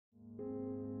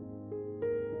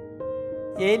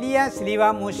ഏലിയ സ്ലീവ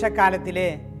മൂശക്കാലത്തിലെ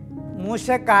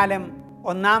മൂശക്കാലം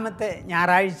ഒന്നാമത്തെ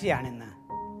ഞായറാഴ്ചയാണിന്ന്.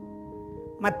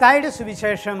 മത്തായിയുടെ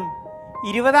സുവിശേഷം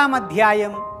 20-ാം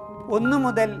അധ്യായം 1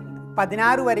 മുതൽ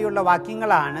 16 വരെയുള്ള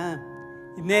വാക്യങ്ങളാണ്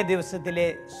ഇന്നേ ദിവസത്തിലെ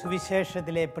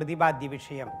സുവിശേഷത്തിലെ പ്രതിപാദ്യ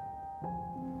വിഷയം.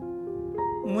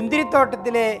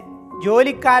 മുന്തിരിത്തോട്ടത്തിലെ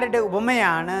ജോലിക്കാരുടെ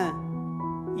ഉപമയാണ്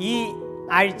ഈ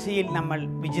ആഴ്ചയിൽ നമ്മൾ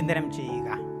വിചിന്തനം ചെയ്യുക.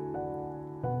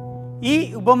 ഈ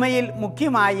ഉപമയിൽ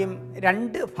മുഖ്യമായും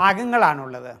 2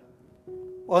 ഭാഗങ്ങളാണുള്ളത്.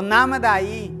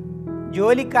 ഒന്നാമതായി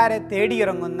ജോലിക്കാരെ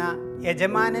തേടിയിറങ്ങുന്ന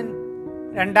യജമാനൻ,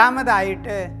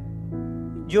 രണ്ടാമതായിട്ട്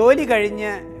ജോലി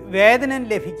കഴിഞ്ഞ് വേതനം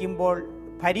ലഭിക്കുമ്പോൾ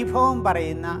പരിഭവം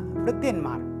പറയുന്ന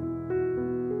ഭൃത്യന്മാർ.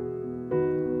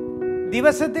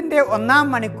 ദിവസത്തിൻ്റെ 1-ാം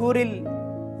മണിക്കൂറിൽ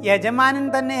യജമാനൻ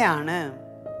തന്നെയാണ്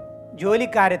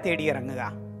ജോലിക്കാരെ തേടിയിറങ്ങുക.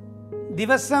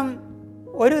 ദിവസം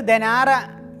 1 ദനാറ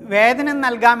വേതനം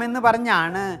നൽകാമെന്ന്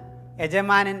പറഞ്ഞാണ്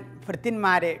യജമാനൻ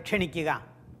ഭൃത്യന്മാരെ ക്ഷണിക്കുക.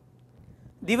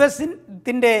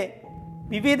 ദിവസത്തിൻ്റെ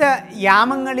വിവിധ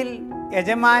യാമങ്ങളിൽ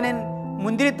യജമാനൻ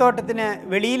മുന്തിരിത്തോട്ടത്തിന്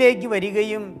വെളിയിലേക്ക്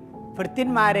വരികയും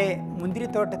ഭൃത്യന്മാരെ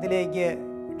മുന്തിരിത്തോട്ടത്തിലേക്ക്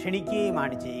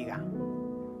ക്ഷണിക്കുകയുമാണ് ചെയ്യുക.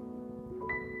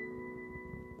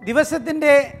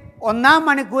 ദിവസത്തിൻ്റെ 1-ാം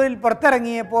മണിക്കൂറിൽ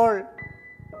പുറത്തിറങ്ങിയപ്പോൾ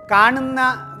കാണുന്ന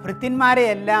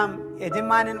ഭൃത്യന്മാരെയെല്ലാം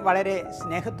യജമാനൻ വളരെ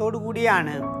സ്നേഹത്തോടു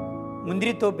കൂടിയാണ്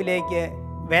മുന്തിരിത്തോപ്പിലേക്ക്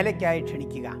വേലയ്ക്കായി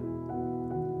ക്ഷണിക്കുക.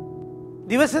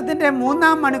 ദിവസത്തിൻ്റെ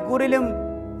 3-ാം മണിക്കൂറിലും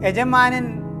യജമാനൻ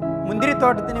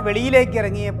മുന്തിരിത്തോട്ടത്തിന് വെളിയിലേക്ക്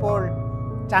ഇറങ്ങിയപ്പോൾ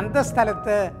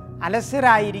ചന്തസ്ഥലത്ത്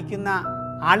അലസരായിരിക്കുന്ന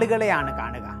ആളുകളെയാണ്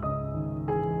കാണുക.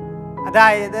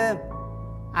 അതായത്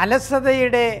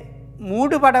അലസതയുടെ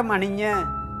മൂടുപടമണിഞ്ഞ്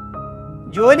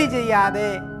ജോലി ചെയ്യാതെ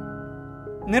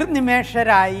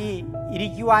നിർനിമേഷരായി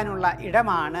ഇരിക്കുവാനുള്ള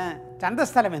ഇടമാണ്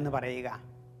ചന്തസ്ഥലം എന്ന് പറയുക.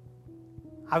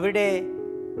 അവിടെ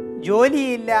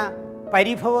ജോലിയില്ല,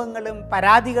 പരിഭവങ്ങളും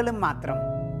പരാതികളും മാത്രം.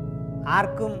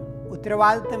 ആർക്കും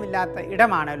ഉത്തരവാദിത്വമില്ലാത്ത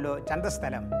ഇടമാണല്ലോ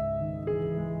ചന്തസ്ഥലം.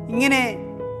 ഇങ്ങനെ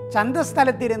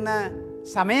ചന്തസ്ഥലത്തിരുന്ന്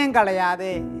സമയം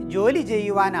കളയാതെ ജോലി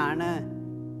ചെയ്യുവാനാണ്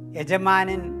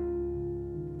യജമാനൻ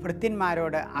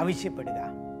ഭൃത്യന്മാരോട് ആവശ്യപ്പെടുക.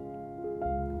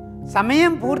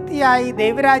 സമയം പൂർത്തിയായി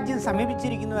ദൈവരാജ്യം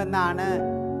സമീപിച്ചിരിക്കുന്നുവെന്നാണ്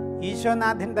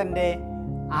ഈശോനാഥൻ തൻ്റെ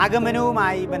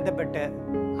ആഗമനവുമായി ബന്ധപ്പെട്ട്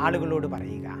ആളുകളോട്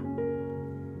പറയുക.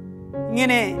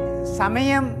 ഇങ്ങനെ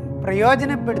സമയം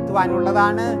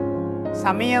പ്രയോജനപ്പെടുത്തുവാനുള്ളതാണ്.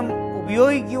 സമയം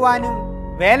ഉപയോഗിക്കുവാനും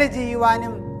വേല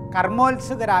ചെയ്യുവാനും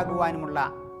കർമ്മോത്സുകരാകുവാനുമുള്ള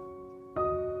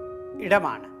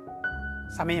ഇടമാണ്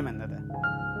സമയമെന്നത്.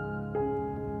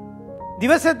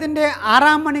 ദിവസത്തിൻ്റെ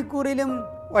 6-ാം മണിക്കൂറിലും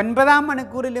 9-ാം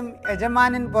മണിക്കൂറിലും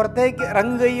യജമാനൻ പുറത്തേക്ക്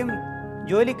ഇറങ്ങുകയും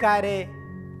ജോലിക്കാരെ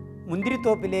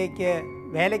മുന്തിരിത്തോപ്പിലേക്ക്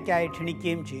വേലയ്ക്കായി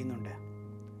ക്ഷണിക്കുകയും ചെയ്യുന്നുണ്ട്.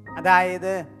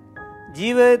 അതായത്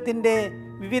ജീവിതത്തിൻ്റെ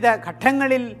വിവിധ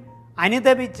ഘട്ടങ്ങളിൽ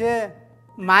അനുതപിച്ച്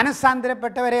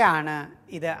മാനസാന്തരപ്പെട്ടവരെയാണ്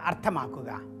ഇത് അർത്ഥമാക്കുക.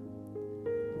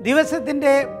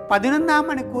 ദിവസത്തിൻ്റെ 11-ാം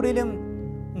മണിക്കൂറിലും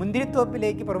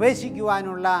മുന്തിരിത്തോപ്പിലേക്ക്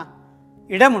പ്രവേശിക്കുവാനുള്ള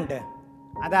ഇടമുണ്ട്.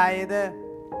 അതായത്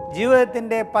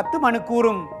ജീവിതത്തിൻ്റെ 10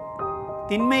 മണിക്കൂറും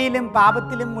തിന്മയിലും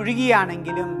പാപത്തിലും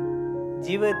മുഴുകിയാണെങ്കിലും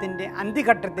ജീവിതത്തിൻ്റെ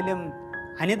അന്ത്യഘട്ടത്തിലും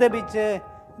അനുതപിച്ച്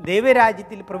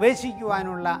ദൈവരാജ്യത്തിൽ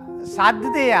പ്രവേശിക്കുവാനുള്ള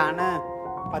സാധ്യതയാണ്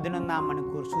 11-ാം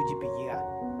മണിക്കൂർ സൂചിപ്പിക്കുക.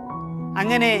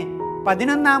 അങ്ങനെ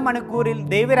 11-ാം മണിക്കൂറിൽ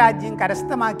ദൈവരാജ്യം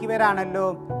കരസ്ഥമാക്കിയവരാണല്ലോ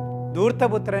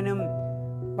ധൂർത്തപുത്രനും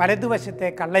വലതുവശത്തെ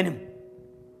കള്ളനും.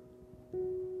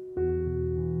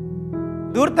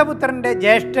 ധൂർത്തപുത്രൻ്റെ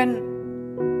ജ്യേഷ്ഠൻ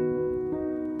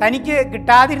തനിക്ക്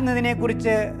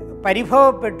കിട്ടാതിരുന്നതിനെക്കുറിച്ച്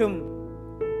പരിഭവപ്പെട്ടും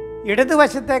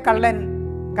ഇടതുവശത്തെ കള്ളൻ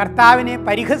കർത്താവിനെ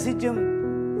പരിഹസിച്ചും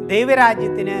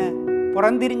ദൈവരാജ്യത്തിന്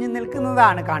പുറംതിരിഞ്ഞു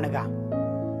നിൽക്കുന്നതാണ് കാണുക.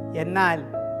 എന്നാൽ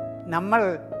നമ്മൾ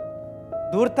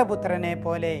ധൂർത്തപുത്രനെ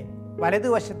പോലെ,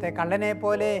 വലതുവശത്തെ കള്ളനെ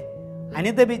പോലെ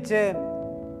അനുതപിച്ച്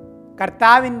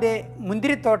കർത്താവിൻ്റെ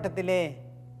മുന്തിരിത്തോട്ടത്തിലെ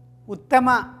ഉത്തമ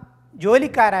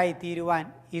ജോലിക്കാരായി തീരുവാൻ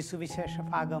ഈ സുവിശേഷ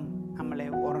ഭാഗം നമ്മളെ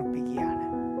ഓർമ്മിപ്പിക്കുകയാണ്.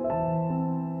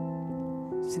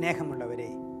 സ്നേഹമുള്ളവരെ,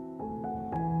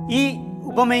 ഈ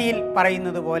ഉപമയിൽ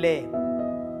പറയുന്നത് പോലെ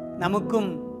നമുക്കും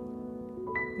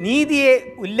നീതിയെ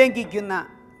ഉല്ലംഘിക്കുന്ന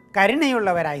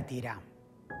കരുണയുള്ളവരായി തീരാം.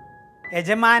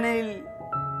 യജമാനിൽ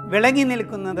വിളങ്ങി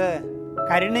നിൽക്കുന്നത്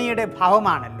കരുണയുടെ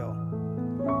ഭാവമാണല്ലോ.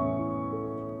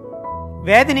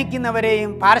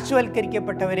 വേദനിക്കുന്നവരെയും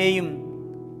പാർശ്വവൽക്കരിക്കപ്പെട്ടവരെയും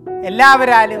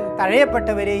എല്ലാവരാലും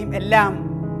തഴയപ്പെട്ടവരെയും എല്ലാം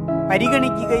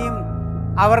പരിഗണിക്കുകയും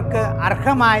അവർക്ക്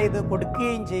അർഹമായത്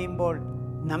കൊടുക്കുകയും ചെയ്യുമ്പോൾ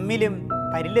നമ്മിലും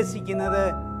പരിലസിക്കുന്നത്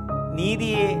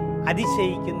നീതിയെ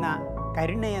അതിശയിക്കുന്ന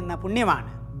കരുണയെന്ന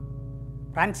പുണ്യമാണ്.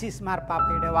 ഫ്രാൻസിസ്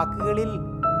മാർപ്പാപ്പയുടെ വാക്കുകളിൽ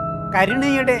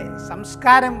കരുണയുടെ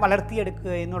സംസ്കാരം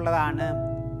വളർത്തിയെടുക്കുക എന്നുള്ളതാണ്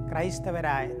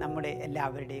ക്രൈസ്തവരായ നമ്മുടെ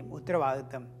എല്ലാവരുടെയും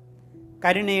ഉത്തരവാദിത്വം.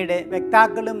 കരുണയുടെ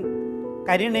വക്താക്കളും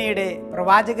കരുണയുടെ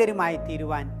പ്രവാചകരുമായി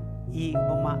തീരുവാൻ ഈ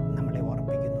ഉപമ നമ്മളെ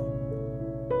ഓർപ്പിക്കുന്നു.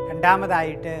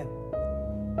 രണ്ടാമതായിട്ട്,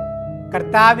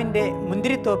 കർത്താവിൻ്റെ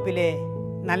മുന്തിരിത്തോപ്പിലെ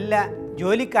നല്ല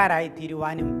ജോലിക്കാരായി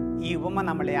തീരുവാനും ഈ ഉപമ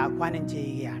നമ്മളെ ആഹ്വാനം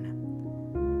ചെയ്യുകയാണ്.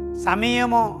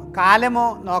 സമയമോ കാലമോ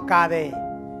നോക്കാതെ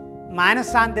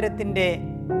മാനസാന്തരത്തിൻ്റെ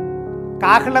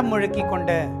കാഹളം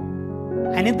മുഴക്കിക്കൊണ്ട്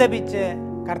അനുതപിച്ച്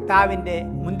കർത്താവിൻ്റെ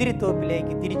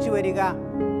മുന്തിരിത്തോപ്പിലേക്ക് തിരിച്ചു വരിക,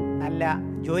 നല്ല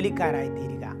ജോലിക്കാരായി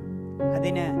തീരുക.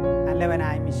 അതിന്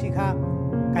നല്ലവനായ മിശിഹ,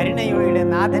 കരുണയുടെ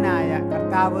നാഥനായ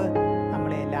കർത്താവ്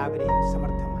നമ്മളെ എല്ലാവരെയും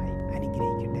സമർത്ഥ